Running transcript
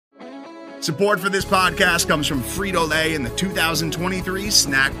Support for this podcast comes from Frito-Lay and the 2023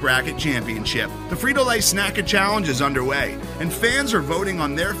 Snack Bracket Championship. The Frito-Lay Snack Challenge is underway, and fans are voting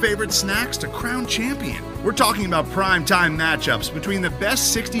on their favorite snacks to crown champion. We're talking about prime-time matchups between the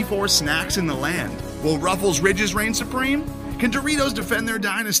best 64 snacks in the land. Will Ruffles Ridges reign supreme? Can Doritos defend their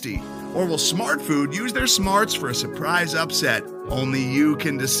dynasty? Or will Smart Food use their smarts for a surprise upset? Only you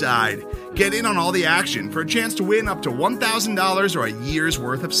can decide. Get in on all the action for a chance to win up to $1,000 or a year's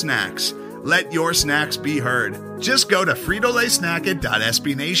worth of snacks. Let your snacks be heard. Just go to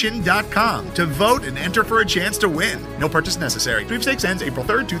fritolaysnacket.sbnation.com to vote and enter for a chance to win. No purchase necessary. Sweepstakes ends April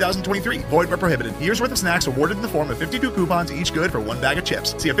 3rd, 2023. Void where prohibited. Year's worth of snacks awarded in the form of 52 coupons, each good for one bag of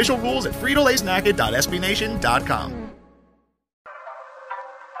chips. See official rules at fritolaysnacket.sbnation.com.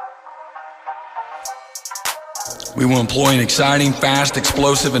 We will employ an exciting, fast,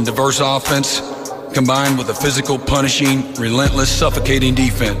 explosive, and diverse offense, combined with a physical, punishing, relentless, suffocating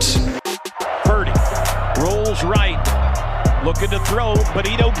defense. Purdy rolls right, looking to throw.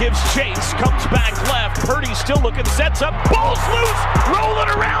 Benito gives chase, comes back left. Purdy still looking, sets up, ball's loose, rolling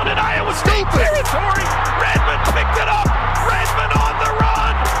around in Iowa State territory. Redmond picked it up. Redmond on the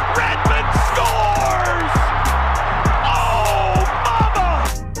run. Redmond scores. Oh, mama!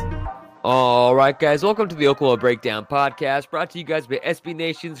 All right, guys, welcome to the Oklahoma Breakdown Podcast, brought to you guys by SB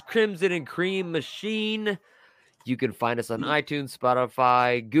Nation's Crimson and Cream Machine. You can find us on iTunes,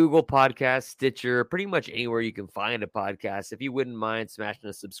 Spotify, Google Podcasts, Stitcher, pretty much anywhere you can find a podcast. If you wouldn't mind smashing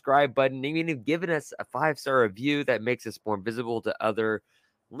the subscribe button, and even giving us a 5-star review, that makes us more visible to other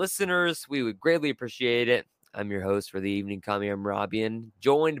listeners. We would greatly appreciate it. I'm your host for the evening, Kami. I'm Robian,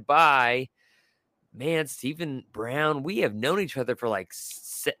 joined by, Stephen Brown. We have known each other for like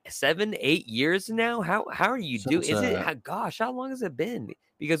 7-8 years now. How are you doing? How long has it been?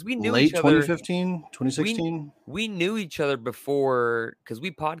 Because we knew each other. 2015, 2016. We knew each other before because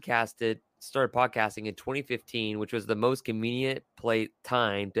we started podcasting in 2015, which was the most convenient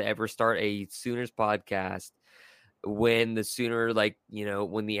time to ever start a Sooners podcast when the Sooner,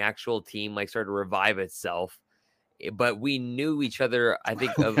 when the actual team started to revive itself. But we knew each other, I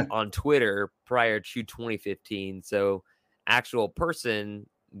think, on Twitter prior to 2015. So actual person,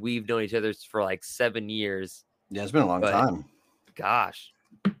 we've known each other for 7 years. Yeah, it's been a long time. Gosh.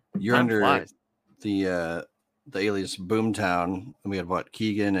 You're under the alias Boomtown, and we had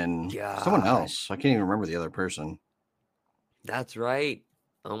Keegan and someone else. I can't even remember the other person. That's right.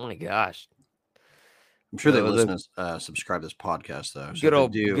 Oh my gosh. I'm sure they listen to subscribe to this podcast though. So good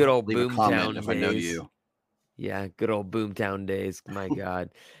old Boomtown days. If I know you. Yeah, good old Boomtown days. My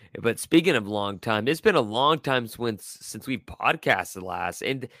God. But speaking of long time, it's been a long time since we podcasted last.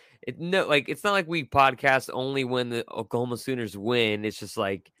 And it's not like we podcast only when the Oklahoma Sooners win. It's just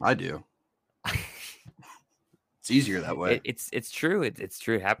I do. It's easier that way. It's true. It's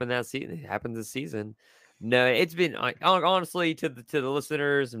true. It happened that season. It happened this season. No, it's been honestly to the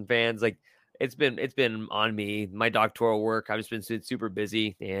listeners and fans. It's been on me. My doctoral work. I've just been super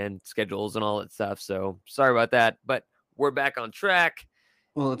busy and schedules and all that stuff. So sorry about that. But we're back on track.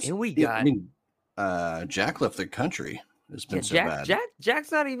 Well, Jack left the country. It's been so bad.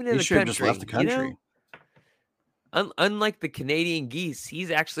 Jack's not even in the country. He just left the country. Unlike the Canadian geese,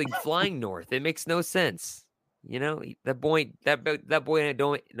 he's actually flying north. It makes no sense. That boy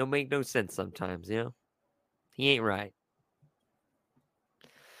don't make no sense sometimes. He ain't right.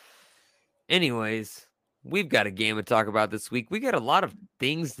 Anyways, we've got a game to talk about this week. We got a lot of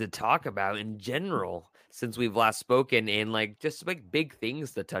things to talk about in general since we've last spoken, and just big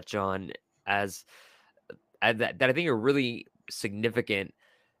things to touch on that I think are really significant.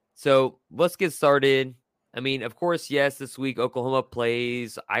 So let's get started. I mean, of course, yes, this week Oklahoma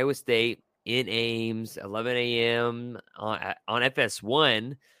plays Iowa State in Ames, 11 a.m. on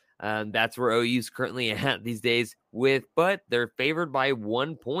FS1. That's where OU is currently at these days but they're favored by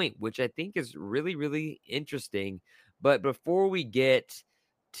 1 point, which I think is really, really interesting. But before we get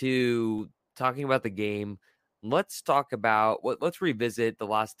to talking about the game, let's revisit the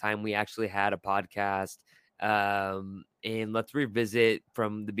last time we actually had a podcast. And let's revisit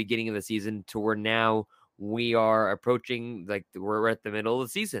from the beginning of the season to where now we are approaching, we're at the middle of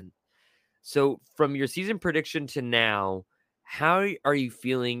the season. So from your season prediction to now, how are you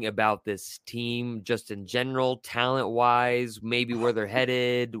feeling about this team just in general, talent-wise, maybe where they're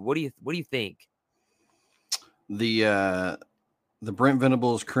headed? What do you think? The Brent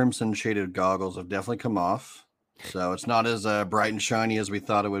Venables crimson shaded goggles have definitely come off. So it's not as bright and shiny as we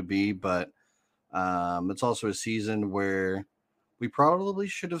thought it would be, but it's also a season where we probably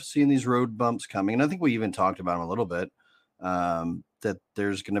should have seen these road bumps coming. And I think we even talked about them a little bit. That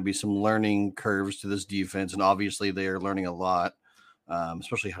there's going to be some learning curves to this defense, and obviously they are learning a lot.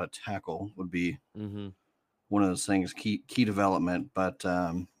 especially how to tackle would be Mm-hmm. one of those things, key development. But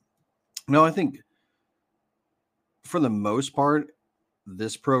no, I think for the most part,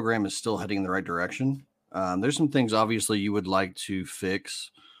 this program is still heading in the right direction. There's some things obviously you would like to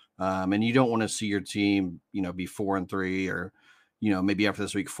fix, and you don't want to see your team, be 4-3 or, maybe after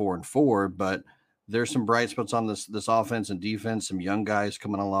this week 4-4. But there's some bright spots on this offense and defense, some young guys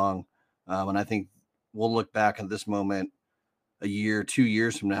coming along, and I think we'll look back at this moment a year, 2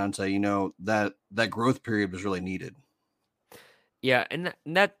 years from now, and say, that growth period was really needed. Yeah, and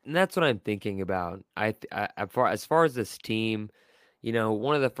that's what I'm thinking about. As far as this team,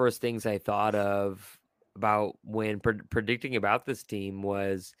 one of the first things I thought of about when predicting about this team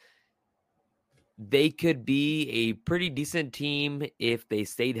was they could be a pretty decent team if they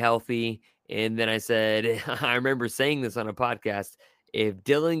stayed healthy. And then I said, I remember saying this on a podcast: if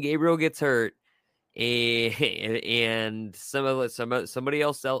Dylan Gabriel gets hurt and somebody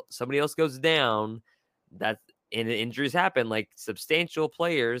else goes down, and injuries happen, like substantial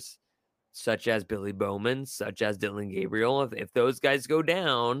players such as Billy Bowman, such as Dylan Gabriel. If those guys go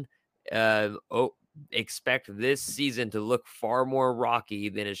down, expect this season to look far more rocky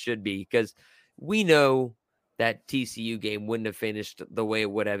than it should be, because we know that TCU game wouldn't have finished the way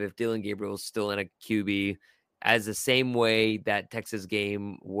it would have if Dylan Gabriel was still in a QB, as the same way that Texas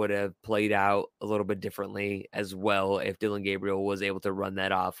game would have played out a little bit differently as well if Dylan Gabriel was able to run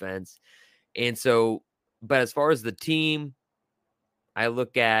that offense. And so, but as far as the team, I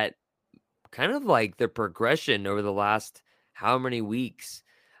look at kind of like the progression over the last how many weeks.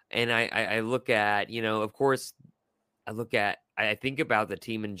 And I look at, of course, I think about the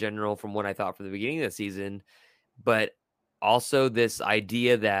team in general from what I thought from the beginning of the season, but also this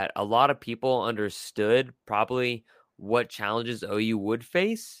idea that a lot of people understood probably what challenges OU would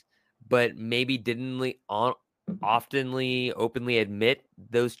face, but maybe didn't oftenly openly admit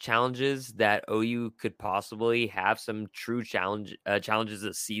those challenges that OU could possibly have some true challenges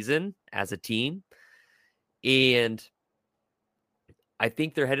this season as a team. And I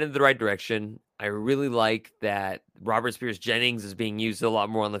think they're headed in the right direction. I really like that Robert Spears-Jennings is being used a lot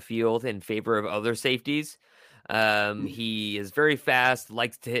more on the field in favor of other safeties. He is very fast,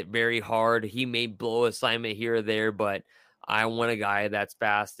 likes to hit very hard. He may blow assignment here or there, but I want a guy that's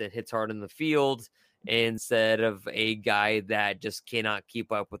fast and hits hard in the field instead of a guy that just cannot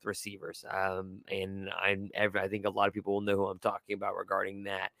keep up with receivers. And I think a lot of people will know who I'm talking about regarding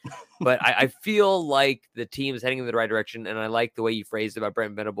that. But I feel like the team is heading in the right direction, and I like the way you phrased it about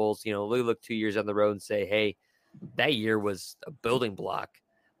Brent Venables. We look 2 years down the road and say, hey, that year was a building block.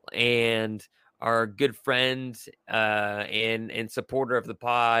 And our good friend and supporter of the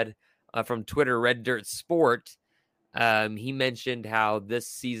pod from Twitter, Red Dirt Sport, he mentioned how this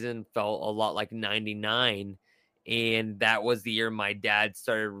season felt a lot like 99, and that was the year my dad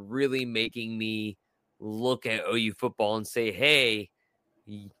started really making me look at OU football and say, hey,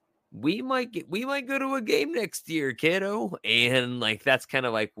 we might go to a game next year, kiddo. And like that's kind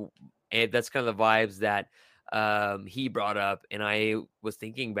of the vibes that he brought up, and I was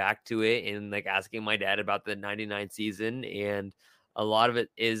thinking back to it and like asking my dad about the 99 season, and a lot of it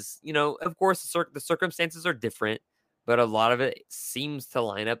is, of course the circumstances are different, but a lot of it seems to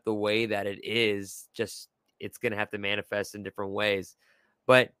line up the way that it is. Just it's going to have to manifest in different ways.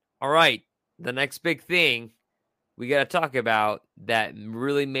 But all right, the next big thing we got to talk about that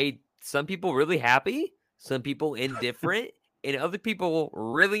really made some people really happy, some people indifferent, and other people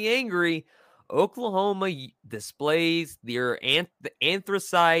really angry. Oklahoma displays the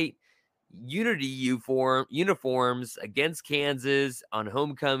anthracite unity uniforms against Kansas on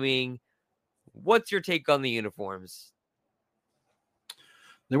homecoming. What's your take on the uniforms?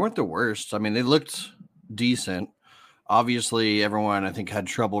 They weren't the worst. I mean, they looked decent. Obviously, everyone, I think, had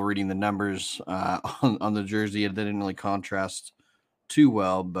trouble reading the numbers on the jersey. It didn't really contrast too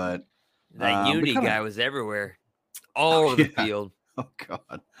well, but that unity guy was everywhere, all over the field. Oh,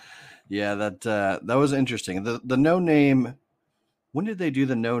 God. Yeah, that was interesting. The no-name, when did they do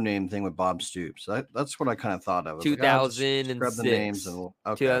the no-name thing with Bob Stoops? That's what I kind of thought of. 2006. Grab the names and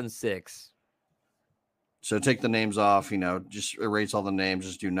okay. 2006. So take the names off, just erase all the names,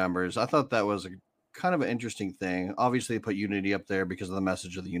 just do numbers. I thought that was kind of an interesting thing. Obviously, they put unity up there because of the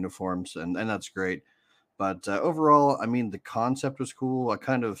message of the uniforms, and that's great. But overall, I mean, the concept was cool.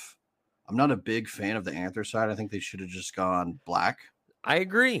 I'm not a big fan of the anthracite. I think they should have just gone black. I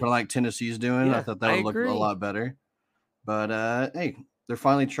agree. Kind of like Tennessee's doing. Yeah, I thought that would look a lot better. But hey, they're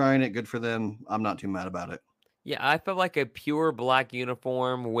finally trying it. Good for them. I'm not too mad about it. Yeah, I felt like a pure black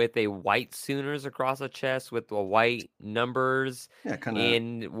uniform with a white Sooners across the chest with the white numbers Yeah, kind of.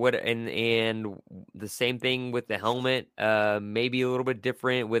 and the same thing with the helmet. Maybe a little bit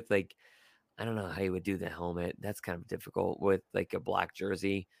different with like I don't know how you would do the helmet. That's kind of difficult with like a black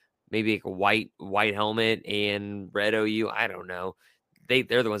jersey. Maybe like a white helmet and red OU. I don't know.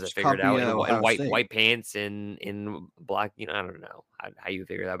 They're the ones that Just figured it copy out and Ohio State. white pants and in black. You know, I don't know how you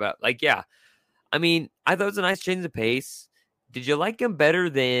figure that, but like yeah. I mean, I thought it was a nice change of pace. Did you like them better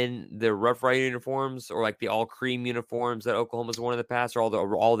than the Rough Rider uniforms or like the all cream uniforms that Oklahoma's worn in the past, or all the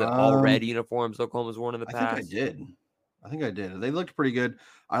all red Um, uniforms Oklahoma's worn in the I think I past? did. I think I did. They looked pretty good.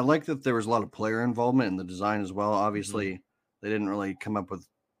 I like that there was a lot of player involvement in the design as well. Mm-hmm. Obviously, they didn't really come up with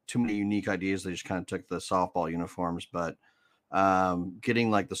too many unique ideas. They just kind of took the softball uniforms, but getting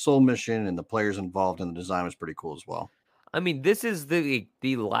like the soul mission and the players involved in the design was pretty cool as well. I mean, this is the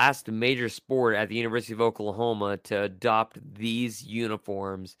last major sport at the University of Oklahoma to adopt these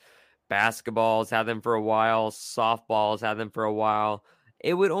uniforms. Basketball's had them for a while, softball's had them for a while.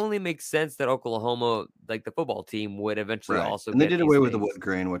 It would only make sense that Oklahoma, like the football team, would eventually Right. also And they get did these away with the things. wood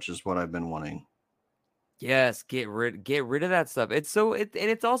grain, which is what I've been wanting. Yes, get rid of that stuff. And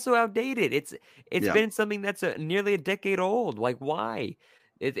it's also outdated. It's Yeah. been something that's nearly a decade old. Like why?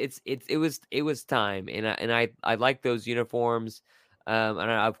 It was time, and I like those uniforms.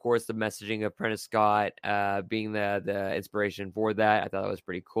 Of course the messaging of Prentice Scott being the inspiration for that. I thought that was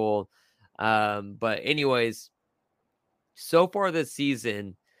pretty cool. But anyways, so far this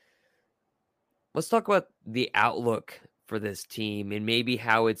season, let's talk about the outlook for this team and maybe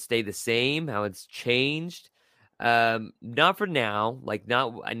how it stayed the same, how it's changed. Not for now, like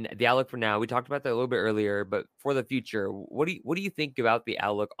not and the outlook for now. We talked about that a little bit earlier, but for the future, what do you think about the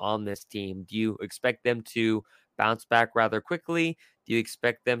outlook on this team? Do you expect them to bounce back rather quickly? Do you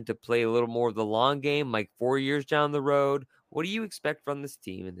expect them to play a little more of the long game, like 4 years down the road? What do you expect from this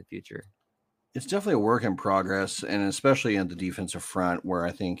team in the future? It's definitely a work in progress, and especially in the defensive front, where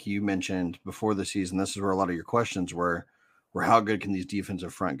I think you mentioned before the season, this is where a lot of your questions were how good can these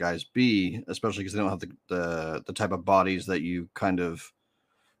defensive front guys be, especially because they don't have the type of bodies that you kind of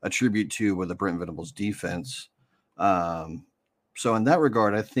attribute to with the Brent Venables defense. Um, so in that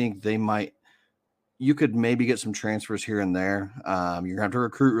regard, I think they might. You could maybe get some transfers here and there. You're gonna have to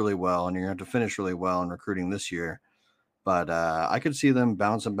recruit really well, and you're gonna have to finish really well in recruiting this year. But I could see them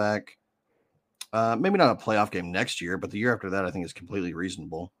bouncing back. Maybe not a playoff game next year, but the year after that, I think is completely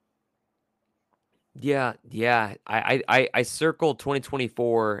reasonable. Yeah. I circled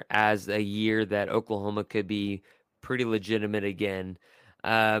 2024 as a year that Oklahoma could be pretty legitimate again.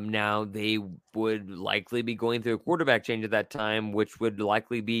 Now they would likely be going through a quarterback change at that time, which would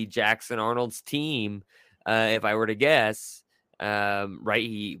likely be Jackson Arnold's team, if I were to guess. Right,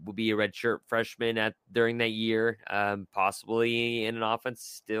 he will be a redshirt freshman at during that year, possibly in an offense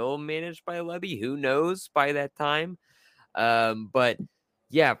still managed by Levy. Who knows by that time? But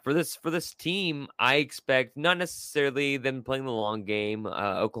yeah, for this team, I expect not necessarily them playing the long game.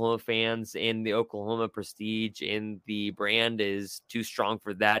 Oklahoma fans and the Oklahoma prestige and the brand is too strong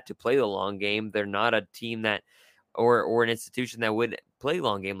for that to play the long game. They're not a team that or an institution that would play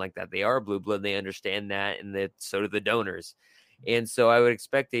long game like that. They are blue blood. They understand that, and that so do the donors. And so I would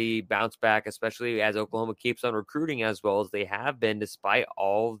expect a bounce back, especially as Oklahoma keeps on recruiting as well as they have been, despite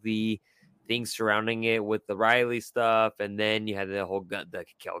all the things surrounding it with the Riley stuff, and then you had the whole the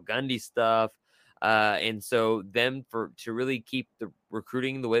Kel Gundy stuff. And so them for to really keep the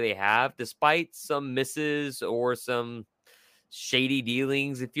recruiting the way they have, despite some misses or some shady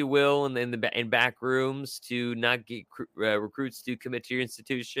dealings, if you will, in back rooms to not get recruits to commit to your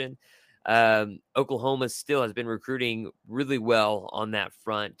institution. Oklahoma still has been recruiting really well on that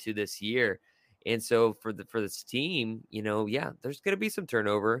front to this year. And so for this team, yeah, there's going to be some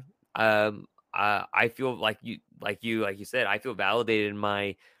turnover. I feel like you said, I feel validated in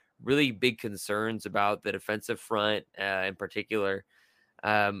my really big concerns about the defensive front in particular.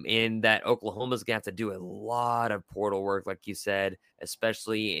 In that Oklahoma's gonna have to do a lot of portal work, like you said,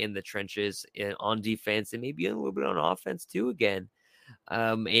 especially in the trenches on defense and maybe a little bit on offense too again.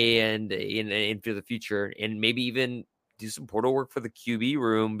 And into the future, and maybe even do some portal work for the QB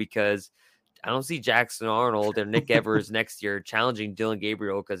room because I don't see Jackson Arnold or Nick Evers next year challenging Dylan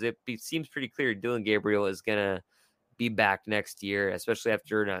Gabriel because seems pretty clear Dylan Gabriel is gonna be back next year, especially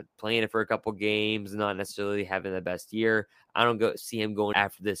after not playing it for a couple games, not necessarily having the best year. I don't see him going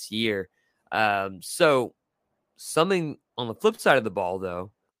after this year. So something on the flip side of the ball,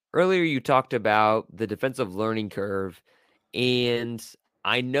 though, earlier you talked about the defensive learning curve, and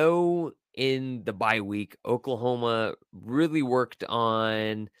I know in the bye week, Oklahoma really worked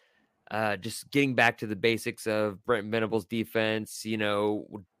on just getting back to the basics of Brent Venables' defense,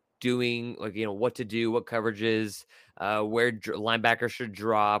 doing what to do, what coverages, where linebackers should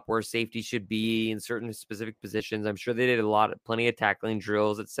drop, where safety should be in certain specific positions. I'm sure they did plenty of tackling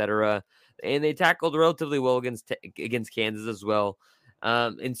drills, etc. And they tackled relatively well against Kansas as well.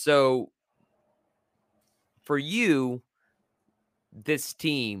 And so for you, this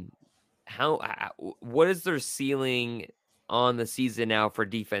team, what is their ceiling on the season now for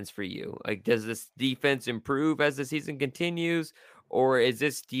defense for you? Like, does this defense improve as the season continues, or is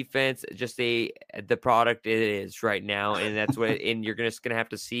this defense just the product it is right now, and that's what and you're just gonna have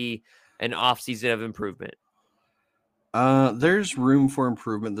to see an off season of improvement? There's room for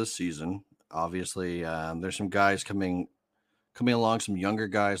improvement this season. Obviously, there's some guys coming along, some younger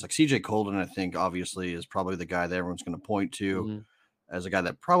guys like CJ Colden. I think obviously is probably the guy that everyone's going to point to Mm-hmm. as a guy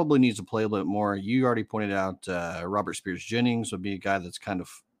that probably needs to play a little bit more. You already pointed out Robert Spears Jennings would be a guy that's kind of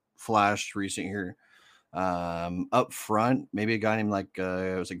flashed recent here. Up front, maybe a guy named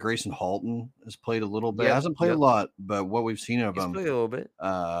was it Grayson Halton has played a little bit. Hasn't played a lot, but what we've seen of He's him played a little bit.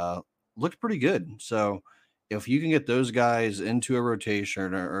 Looked pretty good. So if you can get those guys into a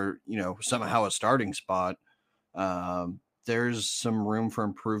rotation or somehow a starting spot, there's some room for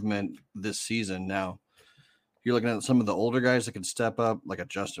improvement this season. Now, you're looking at some of the older guys that can step up, like a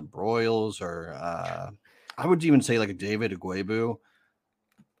Justin Broyles, or I would even say like a David Agwebu.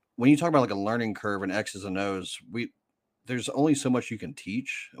 When you talk about like a learning curve and X's and O's, there's only so much you can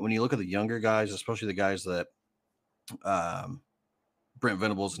teach. When you look at the younger guys, especially the guys that Brent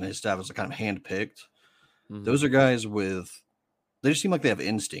Venables and his staff is kind of handpicked, Mm-hmm. those are guys they just seem like they have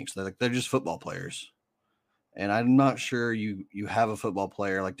instincts. They're just football players. And I'm not sure you have a football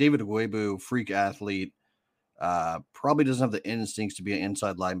player like David Agwebu, freak athlete, probably doesn't have the instincts to be an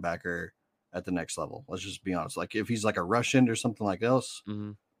inside linebacker at the next level. Let's just be honest. Like if he's like a rush end or something like else,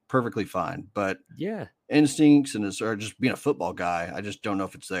 perfectly fine. But yeah, instincts or just being a football guy, I just don't know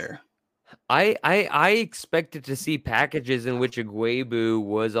if it's there. I expected to see packages in which Agwebu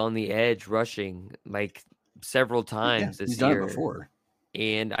was on the edge rushing like several times this he's year. done it before.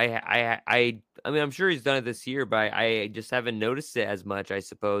 And I mean, I'm sure he's done it this year, but I just haven't noticed it as much, I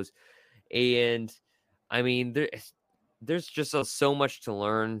suppose. And I mean, there's just so much to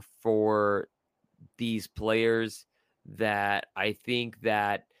learn for these players that I think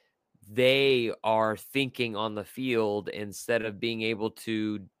that they are thinking on the field instead of being able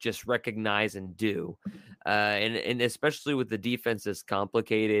to just recognize and do. And especially with the defense is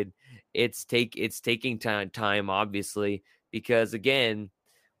complicated, it's taking time, obviously, because again,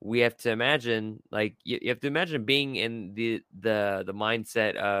 we have to imagine you have to imagine being in the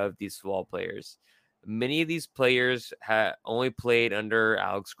mindset of these football players. Many of these players only played under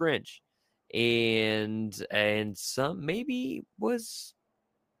Alex Grinch, and some maybe was.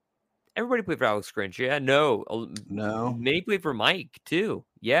 Everybody played for Alex Grinch. Yeah, no. Many played for Mike too.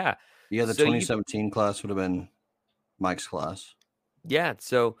 Yeah. Yeah, the 2017 class would have been Mike's class. Yeah,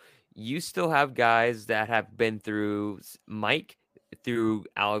 so you still have guys that have been through Mike, through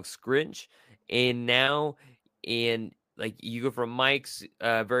Alex Grinch, and now you go from Mike's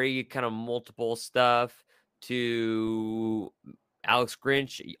very kind of multiple stuff to Alex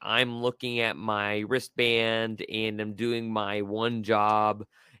Grinch. I'm looking at my wristband and I'm doing my one job.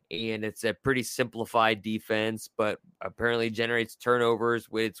 And it's a pretty simplified defense, but apparently generates turnovers,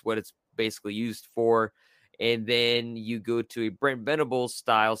 which is what it's basically used for. And then you go to a Brent Venables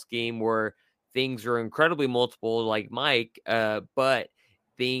style scheme where things are incredibly multiple, like Mike, but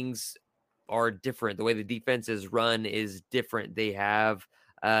things are different. The way the defense is run is different. They have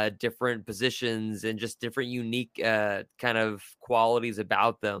different positions and just different unique kind of qualities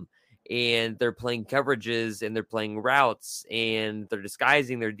about them. And they're playing coverages and they're playing routes and they're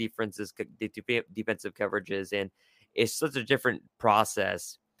disguising their defensive coverages. And it's such a different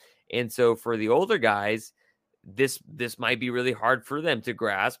process. And so for the older guys, this might be really hard for them to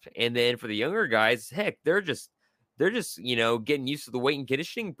grasp. And then for the younger guys, heck, they're just getting used to the weight and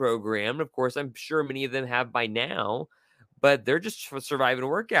conditioning program. And of course, I'm sure many of them have by now, but they're just surviving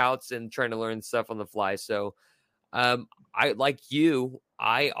workouts and trying to learn stuff on the fly. So I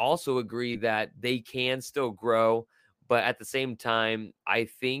also agree that they can still grow, but at the same time, I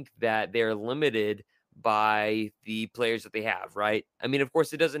think that they're limited by the players that they have, right? I mean, of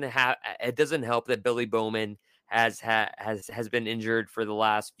course, it doesn't help that Billy Bowman has been injured for the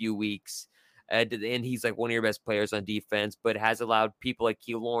last few weeks, and he's like one of your best players on defense, but has allowed people like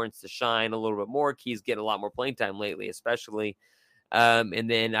Key Lawrence to shine a little bit more. Key's getting a lot more playing time lately, especially. And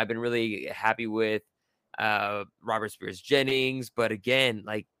then I've been really happy with Robert Spears Jennings, but again,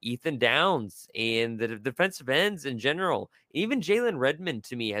 like Ethan Downs and the defensive ends in general, even Jalen Redmond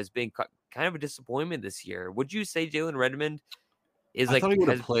to me has been kind of a disappointment this year. Would you say Jalen Redmond is I like thought he would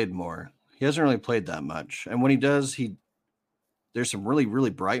have has played more. He hasn't really played that much. And when he does, there's some really, really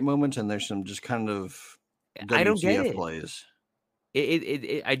bright moments and there's some just kind of I don't get WTF it. plays.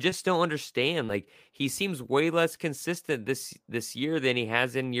 I just don't understand. Like he seems way less consistent this year than he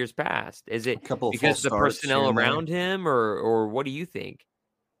has in years past. Is A it couple of because false of the starts here personnel and there. around him, or what do you think?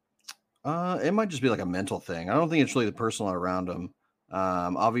 It might just be like a mental thing. I don't think it's really the personnel around him.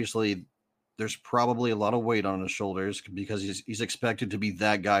 Obviously, there's probably a lot of weight on his shoulders because he's expected to be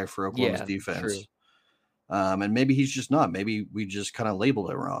that guy for Oklahoma's Yeah, true. defense. And maybe he's just not. Maybe we just kind of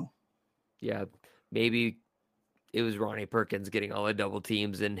labeled it wrong. Yeah, maybe it was Ronnie Perkins getting all the double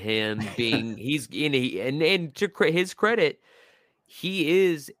teams and him being he's in and to his credit,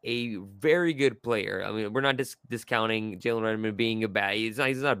 he is a very good player. I mean, we're not discounting Jalen Redmond being a bad. He's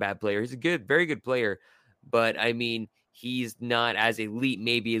not a bad player. He's a very good player. But I mean, he's not as elite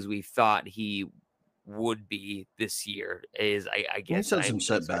maybe as we thought he would be this year. I He's guess had some I'm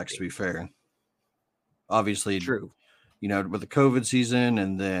setbacks, to expecting. be fair. Obviously, True. with the COVID season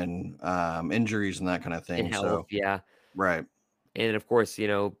and then injuries and that kind of In thing. health, So, yeah. right. And of course,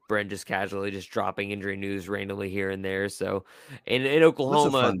 Brent just casually just dropping injury news randomly here and there. So, in That's a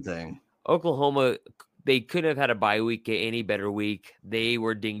Oklahoma, fun thing. they couldn't have had a bye week, any better week. They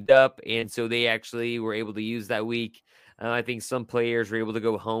were dinged up, and so they actually were able to use that week. I think some players were able to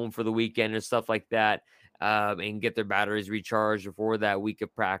go home for the weekend and stuff like that, and get their batteries recharged before that week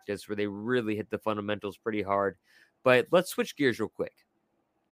of practice, where they really hit the fundamentals pretty hard. But let's switch gears real quick.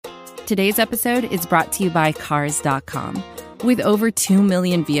 Today's episode is brought to you by Cars.com. With over 2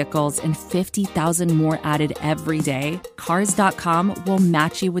 million vehicles and 50,000 more added every day, Cars.com will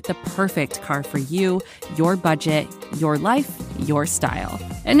match you with the perfect car for you, your budget, your life, your style.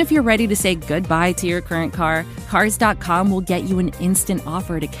 And if you're ready to say goodbye to your current car, Cars.com will get you an instant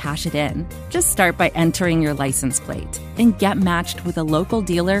offer to cash it in. Just start by entering your license plate and get matched with a local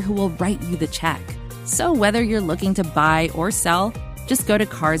dealer who will write you the check. So whether you're looking to buy or sell, just go to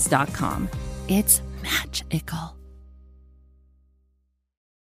Cars.com. It's magical.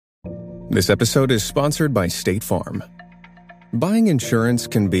 This episode is sponsored by State Farm. Buying insurance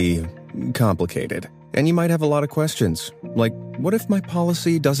can be complicated, and you might have a lot of questions, like, what if my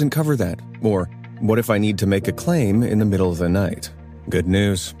policy doesn't cover that? Or, what if I need to make a claim in the middle of the night? Good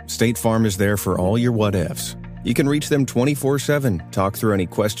news, State Farm is there for all your what-ifs. You can reach them 24/7, talk through any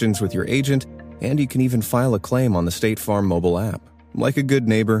questions with your agent, and you can even file a claim on the State Farm mobile app. Like a good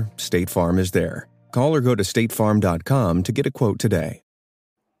neighbor, State Farm is there. Call or go to statefarm.com to get a quote today.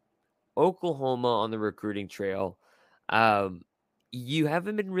 Oklahoma on the recruiting trail. You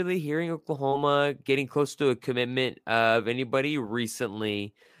haven't been really hearing Oklahoma getting close to a commitment of anybody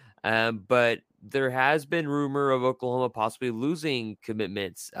recently, but there has been rumor of Oklahoma possibly losing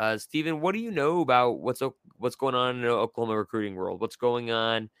commitments. Steven, what do you know about what's going on in the Oklahoma recruiting world? What's going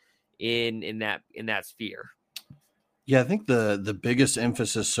on in that sphere? Yeah, I think the biggest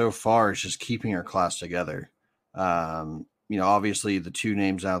emphasis so far is just keeping our class together. Obviously the two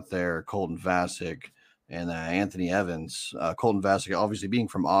names out there, Colton Vasek and Anthony Evans. Colton Vasek, obviously being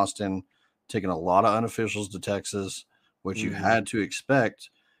from Austin, taking a lot of unofficials to Texas, which you had to expect.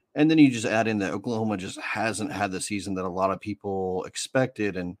 And then you just add in that Oklahoma just hasn't had the season that a lot of people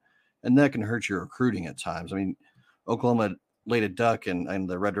expected, and that can hurt your recruiting at times. I mean, Oklahoma laid a duck in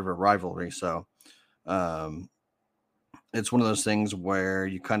the Red River rivalry, so it's one of those things where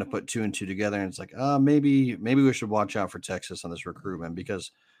you kind of put two and two together and it's like, maybe we should watch out for Texas on this recruitment,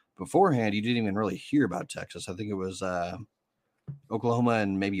 because beforehand you didn't even really hear about Texas. I think it was Oklahoma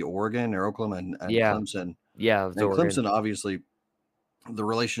and maybe Oregon, or Oklahoma and Clemson. Yeah, and Clemson, obviously, the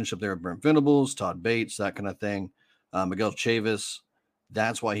relationship there with Brent Venables, Todd Bates, that kind of thing, Miguel Chavis,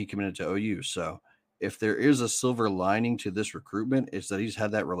 that's why he committed to OU. So if there is a silver lining to this recruitment, it's that he's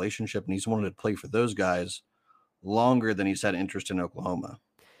had that relationship and he's wanted to play for those guys longer than he's had interest in Oklahoma.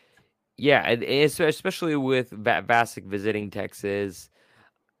 Yeah, especially with Vasek visiting Texas.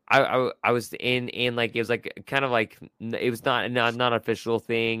 I was in like, it was like kind of like, it was not an official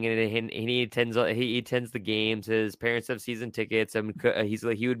thing, and he attends the games. His parents have season tickets, and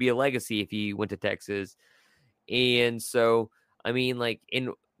he would be a legacy if he went to Texas. And so, I mean, like,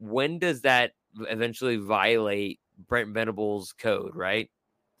 when does that eventually violate Brent Venables' code, right?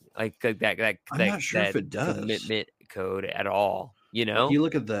 Like that I'm not sure if it does. Commitment code at all. Like, you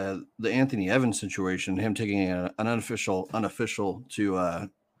look at the Anthony Evans situation, him taking an unofficial to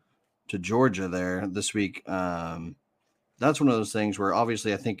Georgia there this week. that's one of those things where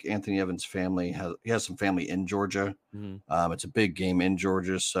obviously I think Anthony Evans' family has some family in Georgia. Mm-hmm. It's a big game in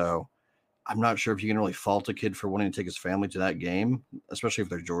Georgia, so I'm not sure if you can really fault a kid for wanting to take his family to that game, especially if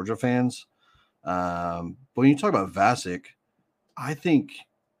they're Georgia fans. But when you talk about Vasic, I think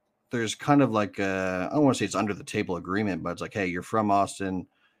there's kind of like I don't want to say it's under the table agreement, but it's like, hey, you're from Austin,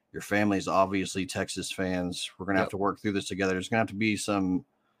 your family's obviously Texas fans. We're gonna have to work through this together. There's gonna have to be some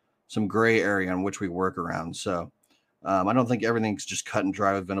gray area on which we work around. So I don't think everything's just cut and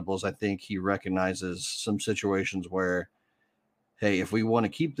dry with Venables. I think he recognizes some situations where, hey, if we want to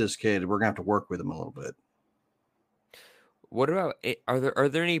keep this kid, we're gonna have to work with him a little bit. What about are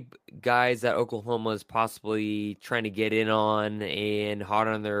there any guys that Oklahoma is possibly trying to get in on and hot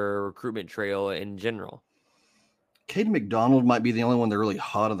on their recruitment trail in general? Caden McDonald might be the only one they're really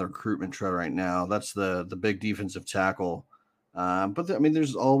hot on the recruitment trail right now. That's the big defensive tackle. But I mean,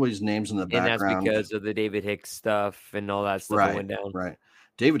 there's always names in the background. And that's because of the David Hicks stuff and all that stuff that went down. Right.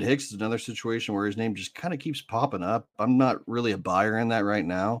 David Hicks is another situation where his name just kind of keeps popping up. I'm not really a buyer in that right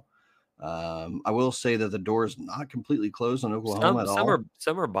now. I will say that the door is not completely closed on Oklahoma at all.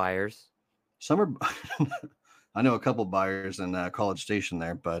 Some are buyers. Some are. I know a couple buyers in College Station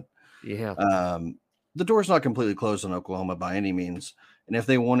there, but yeah, the door's not completely closed on Oklahoma by any means. And if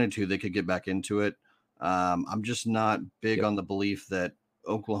they wanted to, they could get back into it. I'm just not big on the belief that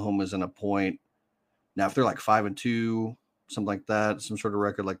Oklahoma's in a point now. If they're like 5-2, something like that, some sort of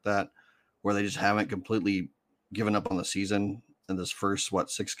record like that, where they just haven't completely given up on the season in this first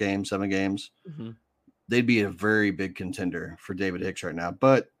 7 games, they'd be a very big contender for David Hicks right now.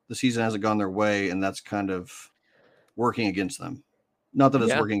 But the season hasn't gone their way, and that's kind of working against them. Not that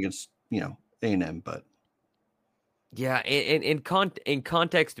it's working against A&M, but yeah, in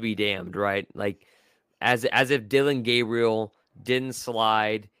context to be damned, right? Like as if Dylan Gabriel didn't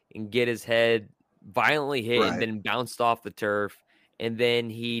slide and get his head violently hit and then bounced off the turf, and then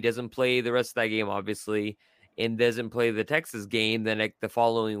he doesn't play the rest of that game, obviously, and doesn't play the Texas game then the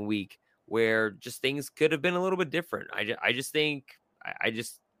following week, where just things could have been a little bit different. I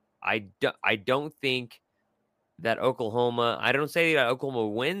don't think that Oklahoma. I don't say that Oklahoma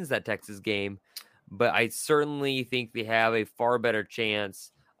wins that Texas game, but I certainly think they have a far better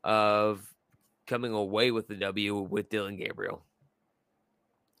chance of coming away with the W with Dylan Gabriel.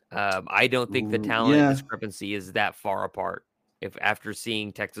 I don't think the talent discrepancy is that far apart. If after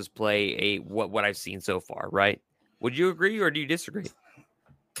seeing Texas play what I've seen so far, right? Would you agree or do you disagree?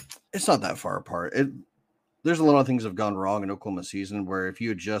 It's not that far apart. There's a lot of things that have gone wrong in Oklahoma season where if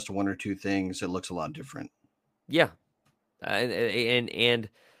you adjust one or two things, it looks a lot different. Yeah, and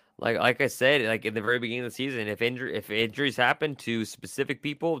like I said, like in the very beginning of the season, if injuries happen to specific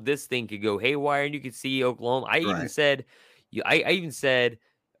people, this thing could go haywire, and you could see Oklahoma. I even said,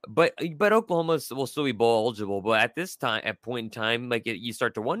 but Oklahoma will still be bowl eligible. But at this time, at point in time, like you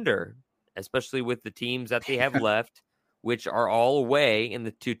start to wonder, especially with the teams that they have left, which are all away, and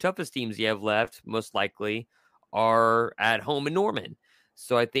the two toughest teams you have left, most likely, are at home in Norman.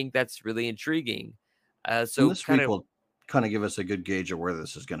 So I think that's really intriguing. So this week will kind of give us a good gauge of where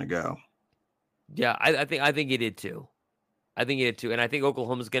this is going to go. Yeah, I think it did too. And I think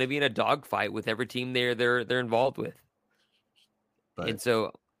Oklahoma's going to be in a dogfight with every team they're involved with. And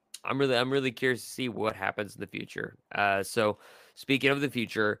so I'm really curious to see what happens in the future. So speaking of the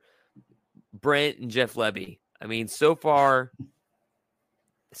future, Brent and Jeff Lebby. I mean, so far,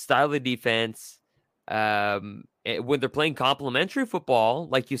 style of defense. When they're playing complementary football,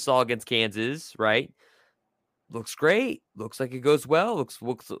 like you saw against Kansas, right? Looks great. Looks like it goes well. Looks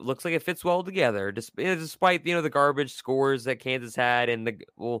like it fits well together. Despite the garbage scores that Kansas had, and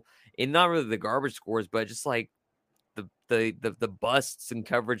not really the garbage scores, but just like the busts and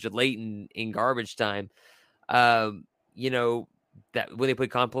coverage late in garbage time. That when they play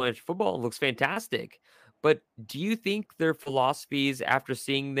complementary football, it looks fantastic. But do you think their philosophies, after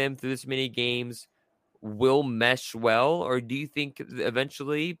seeing them through this many games, will mesh well, or do you think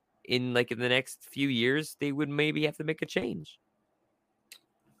eventually, in the next few years, they would maybe have to make a change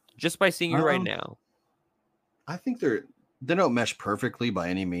just by seeing it right now? I think they don't mesh perfectly by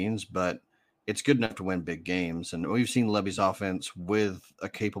any means, but it's good enough to win big games. And we've seen Lebby's offense with a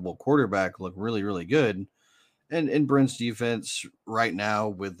capable quarterback look really, really good. And in Brent's defense right now,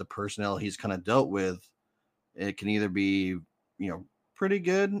 with the personnel he's kind of dealt with, it can either be, pretty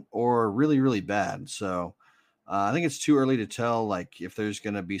good or really, really bad. So I think it's too early to tell, if there's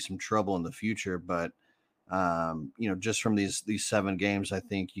going to be some trouble in the future. But, just from these 7 games, I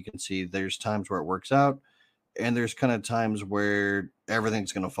think you can see there's times where it works out, and there's kind of times where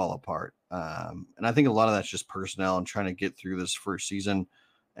everything's going to fall apart. And I think a lot of that's just personnel and trying to get through this first season,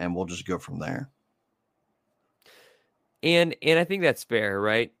 and we'll just go from there. And I think that's fair,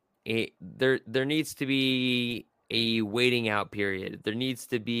 right? There needs to be a waiting out period. There needs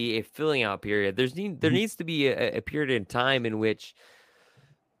to be a filling out period. There needs to be a period in time in which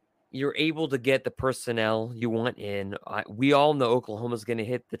you're able to get the personnel you want in. We all know Oklahoma's going to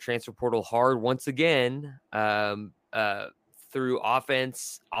hit the transfer portal hard once again, through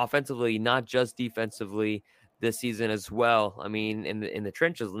offensively, not just defensively this season as well. I mean, in the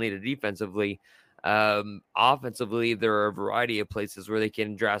trenches, needed defensively. Offensively, there are a variety of places where they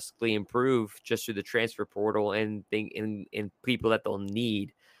can drastically improve just through the transfer portal and in people that they'll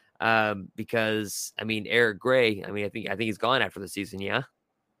need. Because I mean, Eric Gray, I think he's gone after the season. Yeah.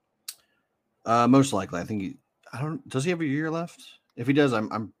 Most likely. Does he have a year left? If he does,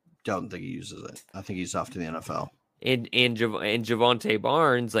 I'm don't think he uses it. I think he's off to the NFL. And Javonte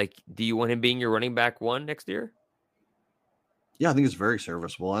Barnes, like, do you want him being your running back one next year? Yeah, I think it's very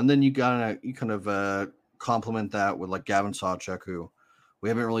serviceable. And then you kind of complement that with like Gavin Sawchuk, who we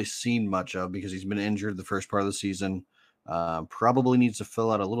haven't really seen much of because he's been injured the first part of the season. Probably needs to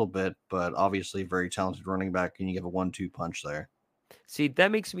fill out a little bit, but obviously very talented running back, and you have a 1-2 punch there. See,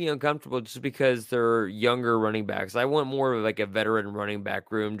 that makes me uncomfortable just because they're younger running backs. I want more of like a veteran running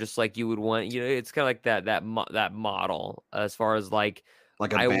back room, just like you would want. It's kind of like that model as far as like a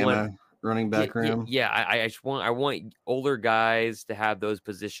Bama running back room. Yeah, I want older guys to have those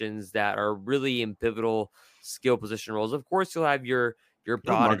positions that are really in pivotal skill position roles. Of course, you'll have your prodigies.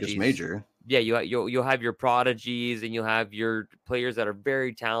 Marcus Major. Yeah, you'll have your prodigies, and you'll have your players that are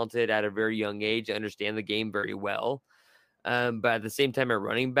very talented at a very young age, understand the game very well. But at the same time, at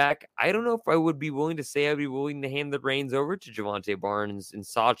running back, I don't know if I would be willing to say I'd be willing to hand the reins over to Javonte Barnes and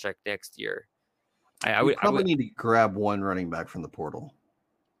Sawchuk next year. I would need to grab one running back from the portal.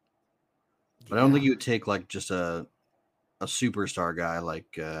 But I don't think you would take like just a superstar guy.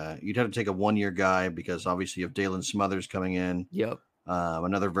 Like you'd have to take a 1-year guy because obviously you have Dalen Smothers coming in. Yep.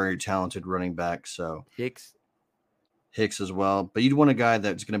 Another very talented running back. So Hicks as well. But you'd want a guy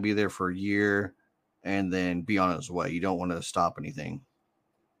that's going to be there for a year and then be on his way. You don't want to stop anything.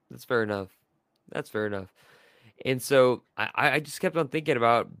 That's fair enough. And so I just kept on thinking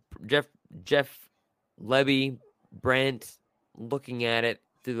about Jeff Levy, Brent, looking at it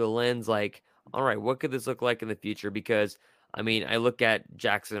through the lens like, all right, what could this look like in the future? Because, I mean, I look at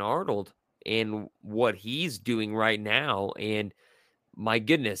Jackson Arnold and what he's doing right now, and my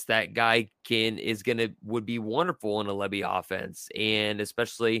goodness, that guy would be wonderful in a Levy offense, and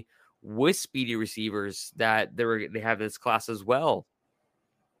especially with speedy receivers that they have this class as well.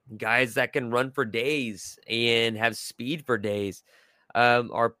 Guys that can run for days and have speed for days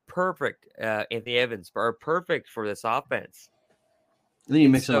are perfect. Anthony Evans are perfect for this offense. And then you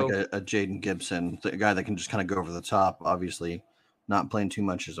mix in like a Jaden Gibson, a guy that can just kind of go over the top. Obviously, not playing too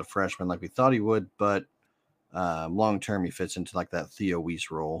much as a freshman like we thought he would, but long term he fits into like that Theo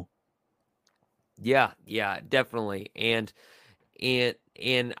Weiss role. Yeah, definitely. And I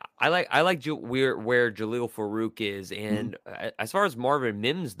like where Jaleel Farouk is. And as far as Marvin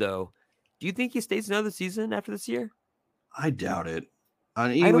Mims, though, do you think he stays another season after this year? I doubt it.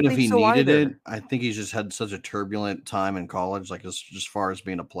 Even if he needed it, I think he's just had such a turbulent time in college, like as far as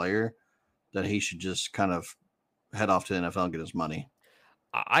being a player, that he should just kind of head off to the NFL and get his money.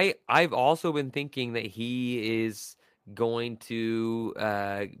 I've also been thinking that he is going to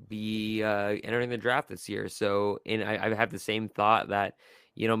be entering the draft this year. So, and I have the same thought that,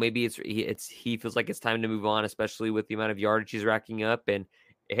 maybe he feels like it's time to move on, especially with the amount of yardage he's racking up. And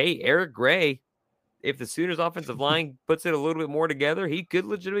hey, Eric Gray, if the Sooners offensive line puts it a little bit more together, he could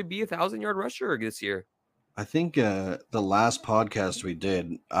legitimately be 1,000-yard rusher this year. I think the last podcast we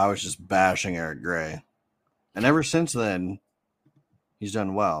did, I was just bashing Eric Gray. And ever since then, he's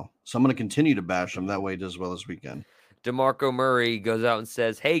done well. So I'm going to continue to bash him. That way he does well this weekend. DeMarco Murray goes out and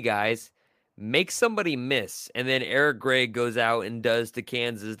says, hey, guys, make somebody miss. And then Eric Gray goes out and does to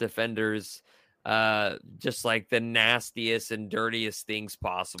Kansas defenders just like the nastiest and dirtiest things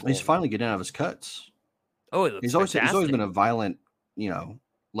possible. He's finally getting out of his cuts. Oh, he's always been a violent,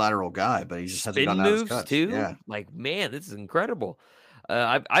 lateral guy, but he just hasn't gotten out of his cuts too. Yeah. Like, man, this is incredible.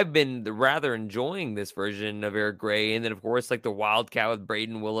 I've been rather enjoying this version of Eric Gray, and then of course, like the Wildcat with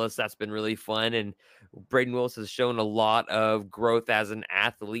Braden Willis, that's been really fun. And Braden Willis has shown a lot of growth as an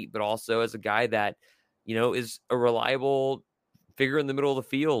athlete, but also as a guy that is a reliable figure in the middle of the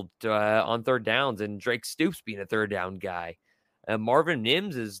field on third downs. And Drake Stoops being a third down guy. Marvin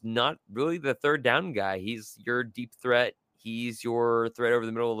Mims is not really the third down guy. He's your deep threat. He's your threat over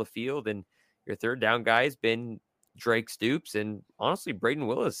the middle of the field. And your third down guy has been Drake Stoops and honestly Braden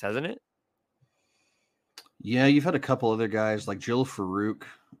Willis, hasn't it? Yeah, you've had a couple other guys like Jill Farouk,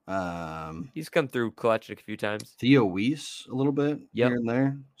 He's come through clutch a few times. Theo Weiss a little bit Yep. here and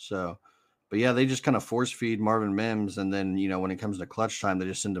there. So, but yeah, they just kind of force feed Marvin Mims, and then when it comes to clutch time, they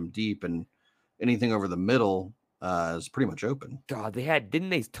just send him deep, and anything over the middle is pretty much open. God, didn't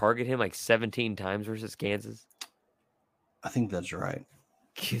they target him like 17 times versus Kansas? I think that's right.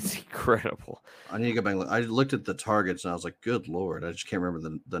 It's incredible. I need to go back. I looked at the targets and I was like, "Good Lord!" I just can't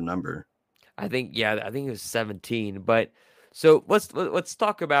remember the number. I think it was 17. But so let's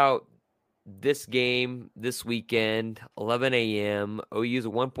talk about this game this weekend, 11 a.m. OU's a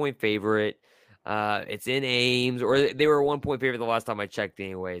 1-point favorite. It's in Ames, or they were a 1-point favorite the last time I checked,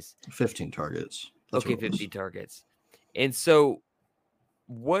 anyways. 15 targets. That's okay, 50 targets. And so,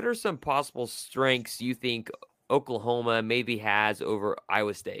 what are some possible strengths you think Oklahoma maybe has over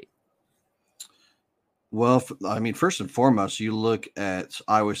Iowa State? Well, first and foremost, you look at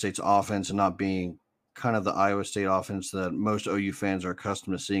Iowa State's offense and not being kind of the Iowa State offense that most OU fans are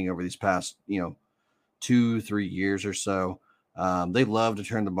accustomed to seeing over these past, 2-3 years or so. They love to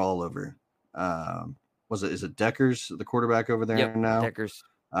turn the ball over. Is it Deckers, the quarterback over there now? Deckers.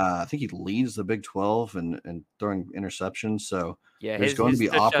 I think he leads the Big 12 and throwing interceptions. So yeah, there's going to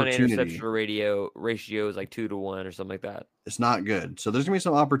be opportunity. Interception ratio is like 2-1 or something like that. It's not good. So there's going to be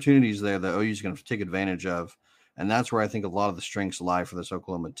some opportunities there that OU is going to take advantage of. And that's where I think a lot of the strengths lie for this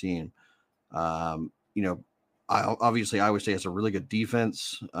Oklahoma team. Obviously Iowa State has a really good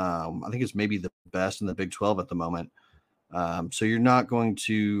defense. I think it's maybe the best in the Big 12 at the moment. So you're not going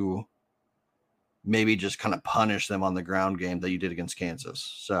to maybe just kind of punish them on the ground game that you did against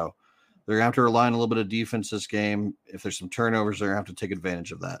Kansas. So they're going to have to rely on a little bit of defense this game. If there's some turnovers, they're going to have to take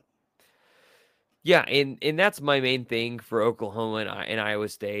advantage of that. Yeah, and that's my main thing for Oklahoma and Iowa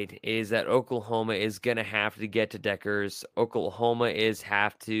State is that Oklahoma is going to have to get to Deckers. Oklahoma is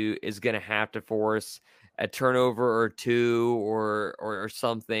going to have to force a turnover or two or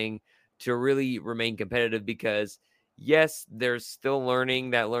something to really remain competitive because yes, they're still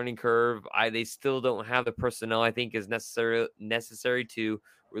learning that learning curve. They still don't have the personnel I think is necessary to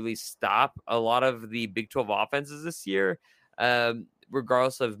really stop a lot of the Big 12 offenses this year.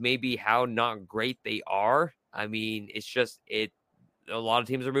 Regardless of maybe how not great they are. I mean, it's just a lot of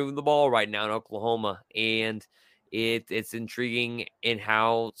teams are moving the ball right now in Oklahoma, and it's intriguing in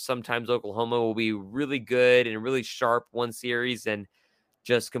how sometimes Oklahoma will be really good and really sharp one series and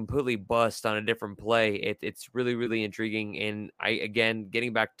just completely bust on a different play. It's really, really intriguing. And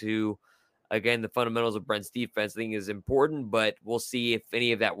getting back to the fundamentals of Brent's defense, I think is important, but we'll see if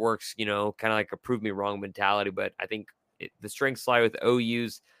any of that works, kind of like a prove me wrong mentality. But I think the strengths lie with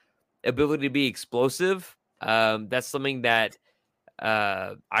OU's ability to be explosive. That's something that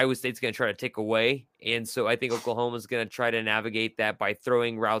Iowa State's going to try to take away. And so I think Oklahoma's going to try to navigate that by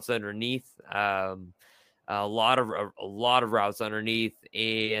throwing routes underneath, a lot of routes underneath,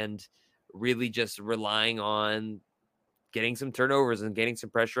 and really just relying on getting some turnovers and getting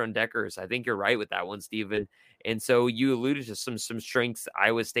some pressure on Deckers. I think you're right with that one, Steven. And so you alluded to some strengths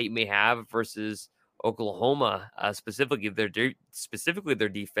Iowa State may have versus Oklahoma, specifically their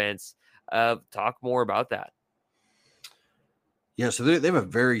defense. Talk more about that. Yeah, so they have a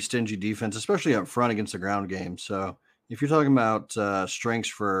very stingy defense, especially up front against the ground game. So if you're talking about strengths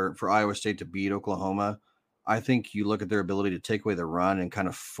for Iowa State to beat Oklahoma, I think you look at their ability to take away the run and kind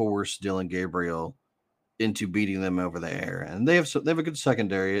of force Dylan Gabriel into beating them over the air. And they have a good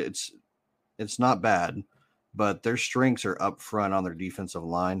secondary. It's not bad, but their strengths are up front on their defensive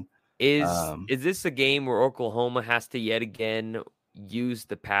line. Is this a game where Oklahoma has to yet again use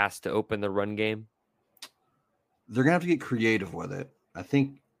the pass to open the run game? They're going to have to get creative with it. I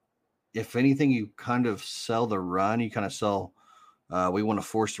think if anything, you kind of sell the run. You kind of sell, we want to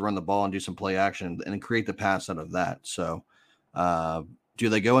force to run the ball and do some play action and then create the pass out of that. So do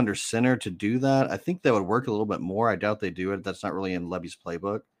they go under center to do that? I think that would work a little bit more. I doubt they do it. That's not really in Levy's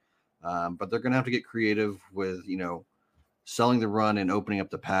playbook. But they're going to have to get creative with, selling the run and opening up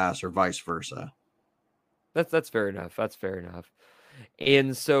the pass or vice versa. That's fair enough. That's fair enough.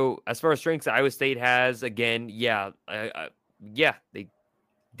 And so as far as strengths Iowa State has, again, the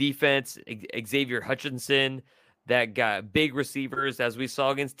defense, Xavier Hutchinson, that got big receivers, as we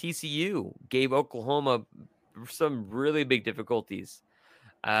saw against TCU, gave Oklahoma some really big difficulties.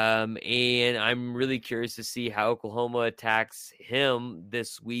 And I'm really curious to see how Oklahoma attacks him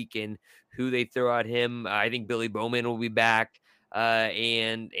this week and who they throw at him. I think Billy Bowman will be back,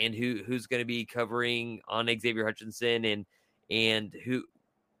 and who's going to be covering on Xavier Hutchinson and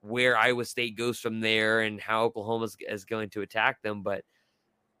where Iowa State goes from there and how Oklahoma is going to attack them. But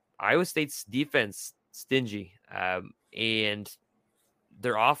Iowa State's defense stingy, and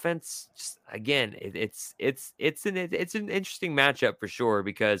their offense, just again, it's an interesting matchup for sure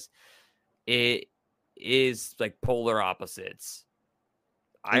because it is like polar opposites.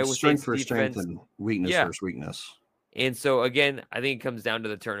 It's Iowa strength State's for strength defense, and weakness yeah. versus weakness. And so again, I think it comes down to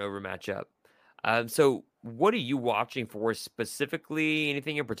the turnover matchup. So what are you watching for specifically?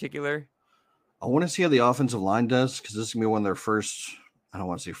 Anything in particular? I want to see how the offensive line does because this is going to be one of their first, I don't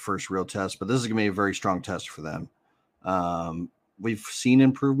want to say first real test, but this is going to be a very strong test for them. We've seen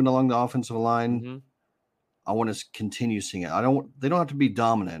improvement along the offensive line. Mm-hmm. I want to continue seeing it. They don't have to be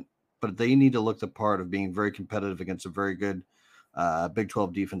dominant, but they need to look the part of being very competitive against a very good Big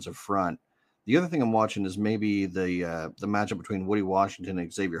 12 defensive front. The other thing I'm watching is maybe the matchup between Woody Washington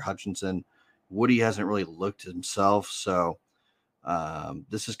and Xavier Hutchinson. Woody hasn't really looked himself, so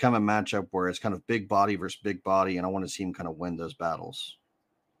this is kind of a matchup where it's kind of big body versus big body, and I want to see him kind of win those battles.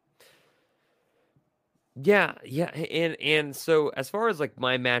 Yeah, and so as far as like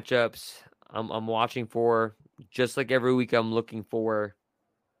my matchups, I'm watching for, just like every week I'm looking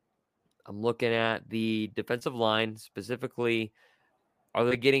at the defensive line specifically. Are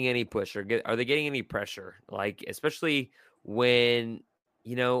they getting any push or are they getting any pressure? Like, especially when,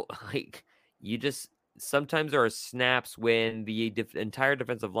 like you just, sometimes there are snaps when the entire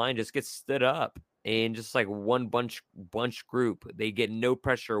defensive line just gets stood up and just like one bunch group, they get no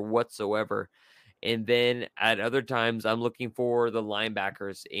pressure whatsoever. And then at other times I'm looking for the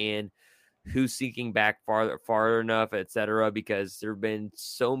linebackers and who's seeking back far enough, etc. Because there have been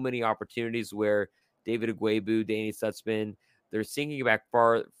so many opportunities where David Agwebu, Danny Stutzman, they're sinking back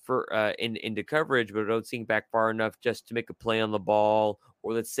far into coverage, but don't sink back far enough just to make a play on the ball,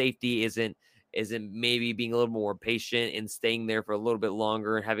 or that safety isn't maybe being a little more patient and staying there for a little bit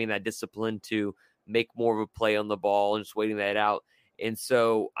longer and having that discipline to make more of a play on the ball and just waiting that out. And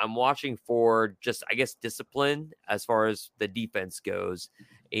so I'm watching for just, I guess, discipline as far as the defense goes.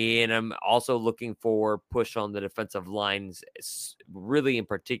 And I'm also looking for push on the defensive lines, really in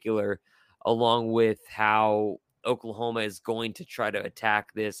particular, along with how Oklahoma is going to try to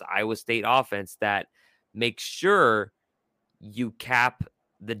attack this Iowa State offense that makes sure you cap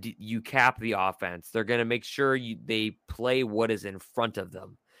the offense. They're going to make sure they play what is in front of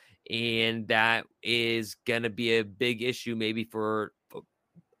them. And that is going to be a big issue maybe for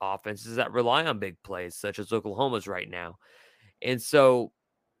offenses that rely on big plays, such as Oklahoma's right now. And so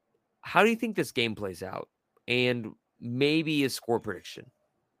how do you think this game plays out? And maybe a score prediction?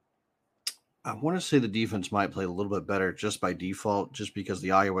 I want to say the defense might play a little bit better just by default, just because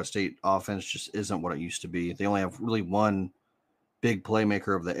the Iowa State offense just isn't what it used to be. They only have really one big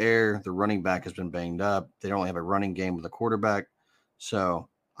playmaker of the air. The running back has been banged up. They don't have a running game with a quarterback. So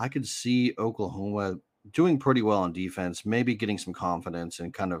I could see Oklahoma doing pretty well on defense, maybe getting some confidence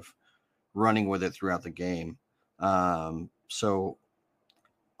and kind of running with it throughout the game. So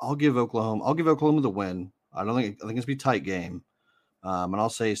I'll give Oklahoma the win. I think it's gonna be a tight game. And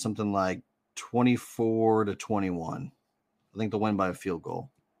I'll say something like 24-21. I think they'll win by a field goal.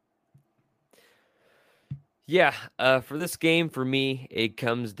 Yeah, for this game, for me, it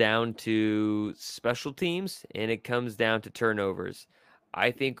comes down to special teams and it comes down to turnovers.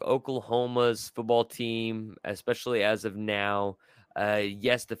 I think Oklahoma's football team, especially as of now,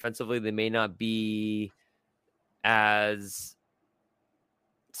 yes, defensively, they may not be as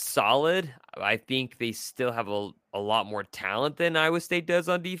solid. I think they still have a lot more talent than Iowa State does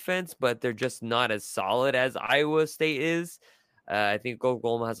on defense, but they're just not as solid as Iowa State is. I think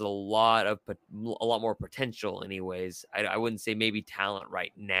Oklahoma has a lot more potential anyways. I wouldn't say maybe talent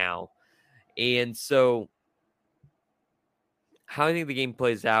right now. And so how I think the game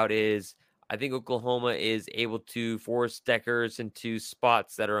plays out is I think Oklahoma is able to force Deckers into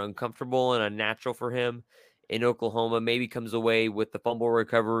spots that are uncomfortable and unnatural for him. And Oklahoma maybe comes away with the fumble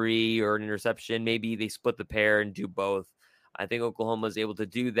recovery or an interception. Maybe they split the pair and do both. I think Oklahoma is able to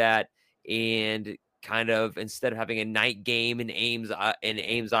do that, and kind of, instead of having a night game in Ames,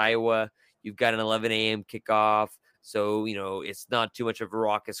 Iowa, you've got an 11 a.m. kickoff. So, it's not too much of a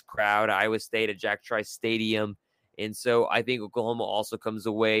raucous crowd. Iowa State at Jack Trice Stadium. And so I think Oklahoma also comes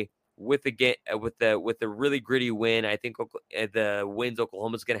away with a really gritty win. I think the wins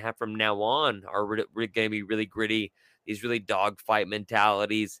Oklahoma's going to have from now on are going to be really gritty, these really dogfight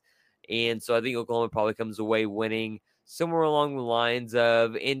mentalities. And so I think Oklahoma probably comes away winning somewhere along the lines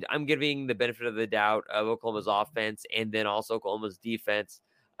of, and I'm giving the benefit of the doubt of Oklahoma's offense and then also Oklahoma's defense,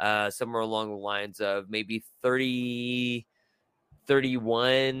 somewhere along the lines of maybe 31-28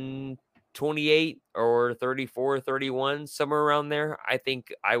 or 34-31, somewhere around there. I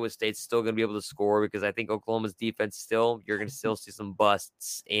think Iowa State's still going to be able to score because I think Oklahoma's defense you're going to still see some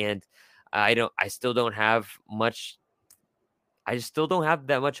busts. And I still don't have much I just still don't have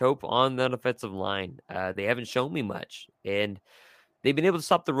that much hope on the offensive line. They haven't shown me much, and they've been able to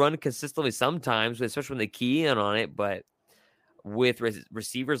stop the run consistently sometimes, especially when they key in on it. But with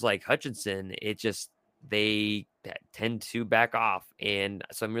receivers like Hutchinson, they tend to back off, and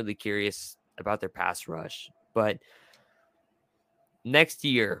so I'm really curious about their pass rush. But next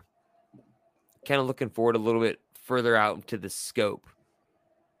year, kind of looking forward a little bit further out into the scope.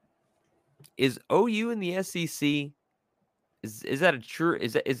 Is OU in the SEC? Is that a true?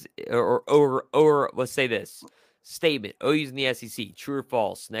 Or let's say this statement: OU's in the SEC. True or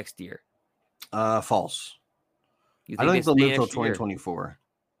false? Next year? False. You I don't think they'll stay move till next year? 2024.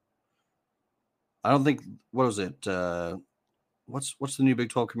 I don't think. What was it? What's the new Big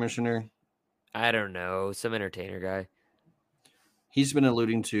 12 commissioner? I don't know. Some entertainer guy. He's been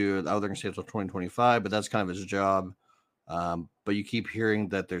alluding to, they're going to stay until 2025, but that's kind of his job. But you keep hearing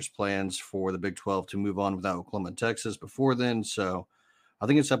that there's plans for the Big 12 to move on without Oklahoma and Texas before then. So I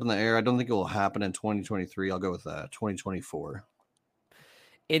think it's up in the air. I don't think it will happen in 2023. I'll go with 2024.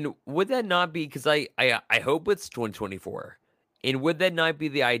 And would that not be, because I hope it's 2024, and would that not be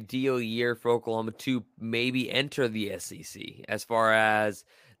the ideal year for Oklahoma to maybe enter the SEC, as far as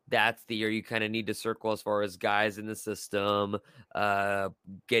that's the year you kind of need to circle as far as guys in the system,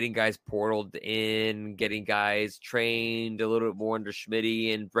 getting guys portaled in, getting guys trained a little bit more under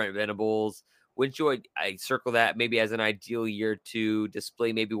Schmitty and Brent Venables? Wouldn't you I circle that maybe as an ideal year to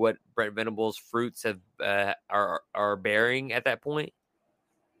display maybe what Brent Venables' fruits are bearing at that point?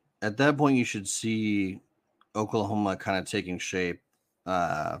 At that point, you should see Oklahoma kind of taking shape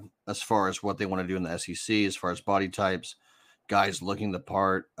as far as what they want to do in the SEC, as far as body types, guys looking the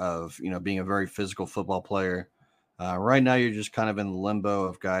part of, being a very physical football player. Right now, you're just kind of in the limbo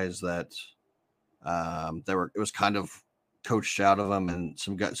of guys that it was kind of coached out of them, and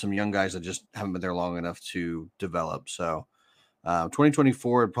some young guys that just haven't been there long enough to develop. So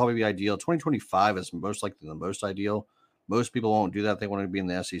 2024 would probably be ideal. 2025 is most likely the most ideal. Most people won't do that. They want to be in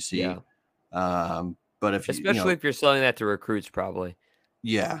the SEC. Yeah. But especially if you're selling that to recruits, probably.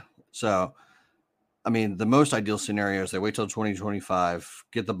 Yeah. So, I mean, the most ideal scenario is they wait till 2025,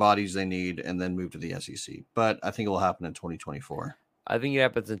 get the bodies they need, and then move to the SEC. But I think it will happen in 2024. I think it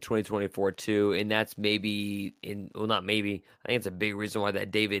happens in 2024 too, and that's not maybe. I think it's a big reason why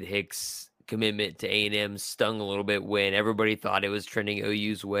that David Hicks commitment to A&M stung a little bit when everybody thought it was trending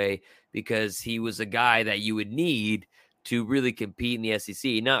OU's way, because he was a guy that you would need to really compete in the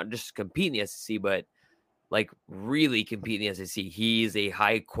SEC, not just compete in the SEC, but like really compete in the SEC. He's a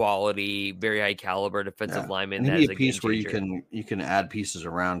high quality, very high caliber defensive lineman. And he'd be a piece where you can add pieces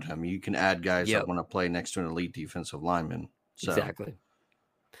around him. You can add guys that want to play next to an elite defensive lineman. So. Exactly.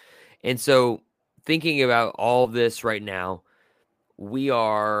 And so thinking about all of this right now,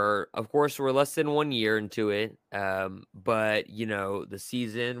 we're less than 1 year into it. But the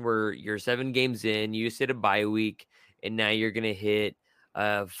season, you're 7 games in, you just hit a bye week, and now you're going to hit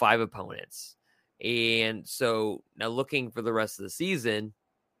 5 opponents. And so now looking for the rest of the season,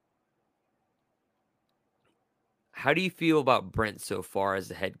 how do you feel about Brent so far as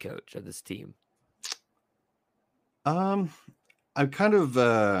the head coach of this team? I'm kind of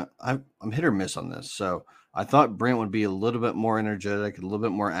I'm hit or miss on this. So I thought Brent would be a little bit more energetic, a little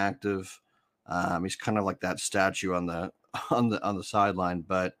bit more active. He's kind of like that statue on the sideline,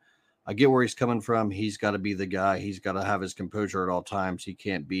 but I get where he's coming from. He's got to be the guy. He's got to have his composure at all times. He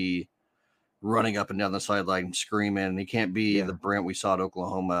can't be running up and down the sideline screaming. He can't be the Brent we saw at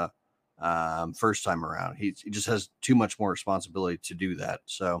Oklahoma first time around. He just has too much more responsibility to do that.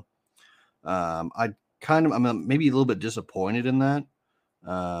 So I'm maybe a little bit disappointed in that.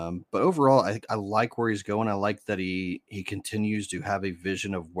 But overall, I like where he's going. I like that he continues to have a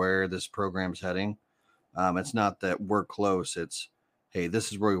vision of where this program's heading. It's not that we're close. It's, hey,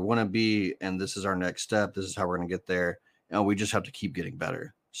 this is where we want to be, and this is our next step. This is how we're going to get there. And we just have to keep getting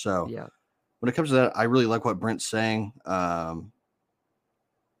better. So when it comes to that, I really like what Brent's saying.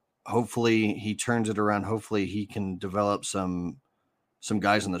 Hopefully he turns it around. Hopefully he can develop some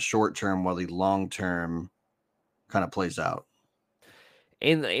guys in the short term while the long term kind of plays out.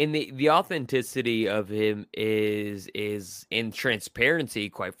 And the authenticity of him is in transparency,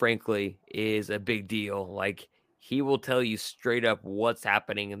 quite frankly, is a big deal. Like, he will tell you straight up what's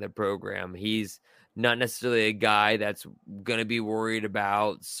happening in the program. He's not necessarily a guy that's going to be worried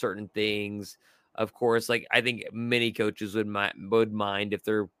about certain things. Of course, like, I think many coaches would mind if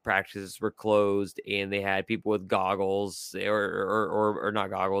their practices were closed and they had people with goggles or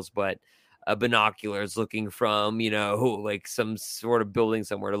not goggles, but binoculars looking from, like some sort of building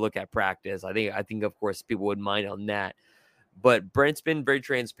somewhere to look at practice. I think of course people would mind on that, but Brent's been very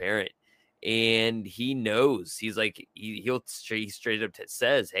transparent, and he knows. He's like, he straight up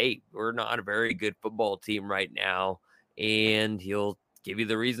says, hey, we're not a very good football team right now, and he'll give you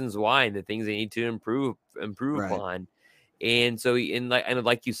the reasons why and the things they need to improve Right. upon. And so,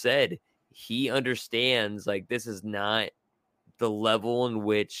 like you said, he understands like this is not the level in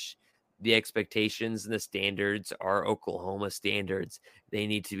which the expectations and the standards are Oklahoma standards. They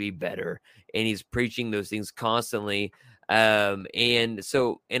need to be better. And he's preaching those things constantly. And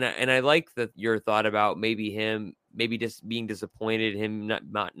I like your thought about maybe just being disappointed, him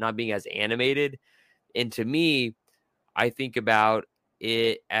not being as animated. And to me, I think about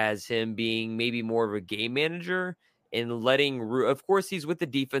it as him being maybe more of a game manager and letting, of course, he's with the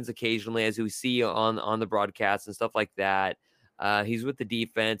defense occasionally, as we see on the broadcast and stuff like that. He's with the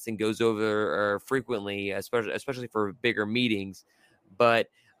defense and goes over frequently, especially for bigger meetings. But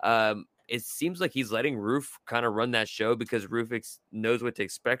it seems like he's letting Roof kind of run that show because Roof knows what to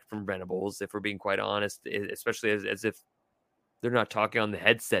expect from Venables, if we're being quite honest, especially as if they're not talking on the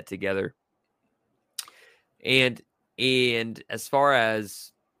headset together. And as far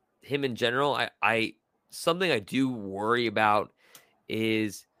as him in general, I something I do worry about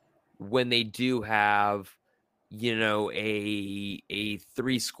is when they do have, a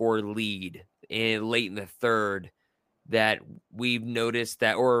 3-score lead in late in the third, that we've noticed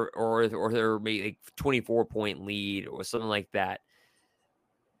that, or there may be like 24-point lead or something like that.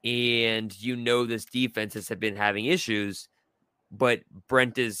 And this defense has been having issues, but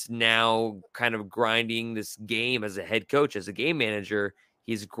Brent is now kind of grinding this game as a head coach, as a game manager.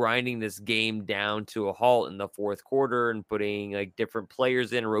 He's grinding this game down to a halt in the fourth quarter and putting like different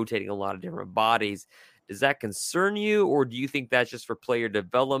players in, rotating a lot of different bodies. Does that concern you, or do you think that's just for player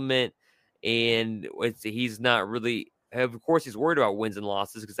development? And he's not really, of course, he's worried about wins and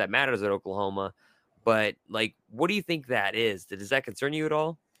losses because that matters at Oklahoma. But like, what do you think that is? Does that concern you at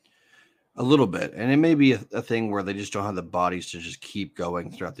all? A little bit. And it may be a thing where they just don't have the bodies to just keep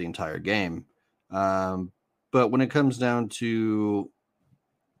going throughout the entire game. But when it comes down to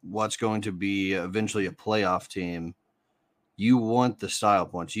what's going to be eventually a playoff team, you want the style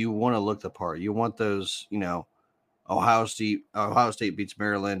points. You want to look the part. You want those, Ohio State beats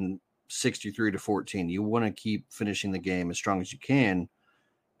Maryland 63-14. You want to keep finishing the game as strong as you can.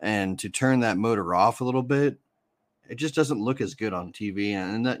 And to turn that motor off a little bit, it just doesn't look as good on TV.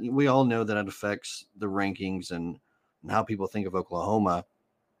 And that we all know that it affects the rankings and how people think of Oklahoma.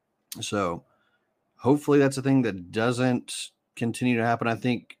 So hopefully that's a thing that doesn't continue to happen. I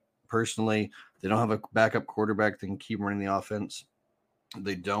think personally, they don't have a backup quarterback that can keep running the offense.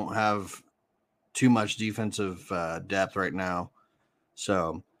 They don't have too much defensive depth right now.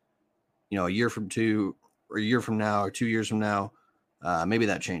 So, a year from now, or 2 years from now, maybe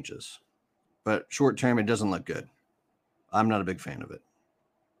that changes. But short term, it doesn't look good. I'm not a big fan of it.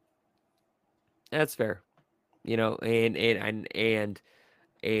 That's fair, and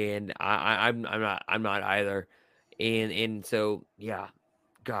I'm not either, and so yeah,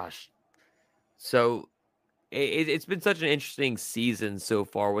 gosh, so it's been such an interesting season so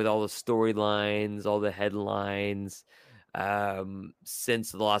far with all the storylines, all the headlines,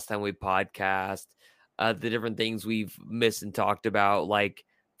 since the last time we podcast, the different things we've missed and talked about, like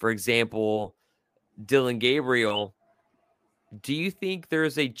for example, Dillon Gabriel. Do you think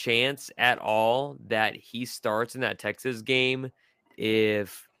there's a chance at all that he starts in that Texas game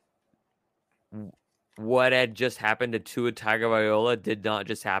if what had just happened to Tua Tagovailoa did not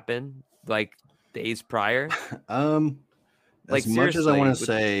just happen like days prior? As much as I want to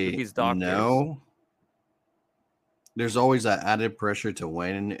say no, there's always that added pressure to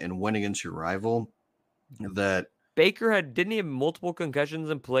win and win against your rival. That Baker didn't he have multiple concussions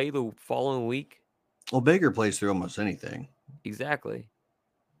and play the following week? Well, Baker plays through almost anything. Exactly.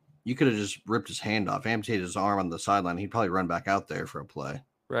 You could have just ripped his hand off, amputated his arm on the sideline. He'd probably run back out there for a play.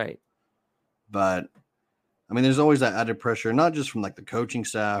 Right. But, I mean, there's always that added pressure, not just from like the coaching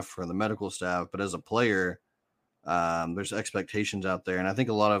staff or the medical staff, but as a player, there's expectations out there. And I think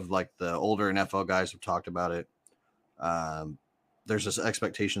a lot of like the older NFL guys have talked about it. There's this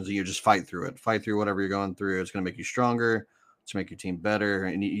expectations that you just fight through it. Fight through whatever you're going through. It's going to make you stronger. It's make your team better.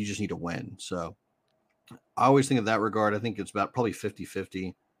 And you just need to win. So I always think of that regard. I think it's about probably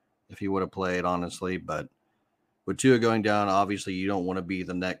 50-50 if he would have played, honestly. But with Tua going down, obviously you don't want to be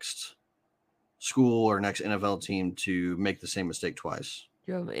the next school or next NFL team to make the same mistake twice.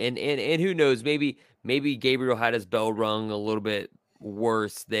 Yeah, and who knows? Maybe Gabriel had his bell rung a little bit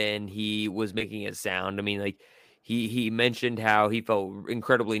worse than he was making it sound. I mean, like he mentioned how he felt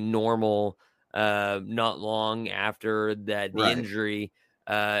incredibly normal not long after the injury,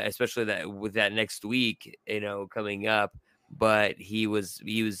 especially that with that next week, coming up. but he was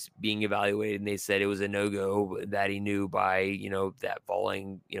being evaluated, and they said it was a no-go, that he knew by, that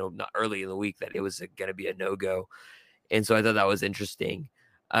following, not early in the week, that it was going to be a no-go. And so I thought that was interesting.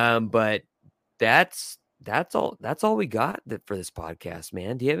 But that's all we got for this podcast,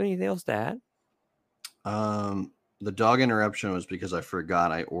 man. Do you have anything else to add? The dog interruption was because I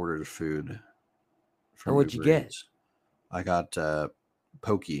forgot I ordered food. And what'd you get? I got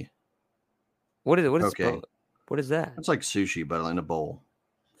pokey. What is that? It's like sushi, but in a bowl.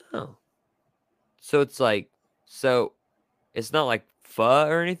 Oh, so it's not like pho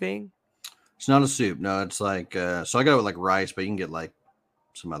or anything. It's not a soup. No, it's like so I got it with like rice, but you can get like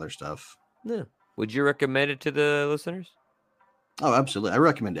some other stuff. Yeah. Would you recommend it to the listeners? Oh, absolutely. I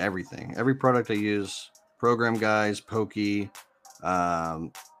recommend everything. Every product I use. Program Guys, pokey,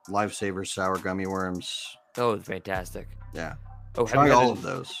 Lifesaver sour gummy worms. Oh, fantastic. Yeah. Oh, try all of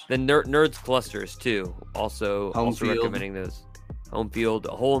those. The Nerds clusters too. Also recommending those. Home field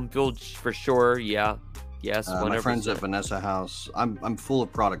for sure. Yeah. Yes. My friends at Vanessa House. I'm full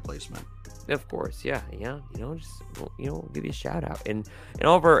of product placement. Of course, yeah. Just give you a shout out and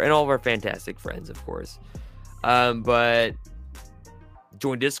all of our fantastic friends, of course. But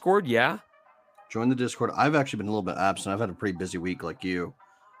join Discord, yeah. Join the Discord. I've actually been a little bit absent. I've had a pretty busy week like you.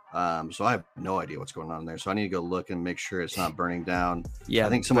 So I have no idea what's going on there. So I need to go look and make sure it's not burning down. Yeah, I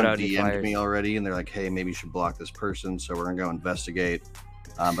think someone DM'd me already and they're like, hey, maybe you should block this person. So we're going to go investigate.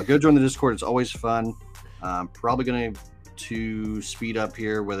 But go join the Discord. It's always fun. Probably going to speed up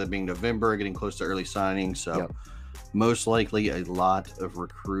here with it being November, getting close to early signing. So most likely a lot of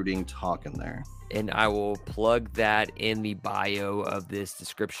recruiting talk in there. And I will plug that in the bio of this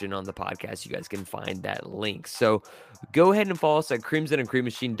description on the podcast. You guys can find that link. So go ahead and follow us at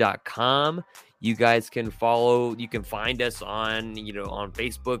crimsonandcreammachine.com. You guys can find us on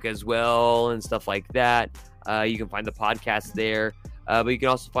Facebook as well and stuff like that. You can find the podcast there. But you can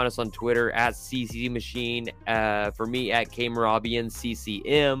also find us on Twitter at CC Machine. For me at KMarabian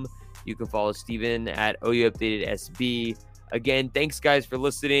CCM. You can follow Steven at OU Updated SB. Again, thanks guys for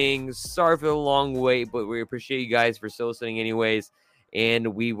listening. Sorry for the long wait, but we appreciate you guys for still listening anyways.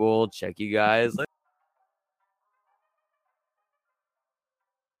 And we will check you guys later.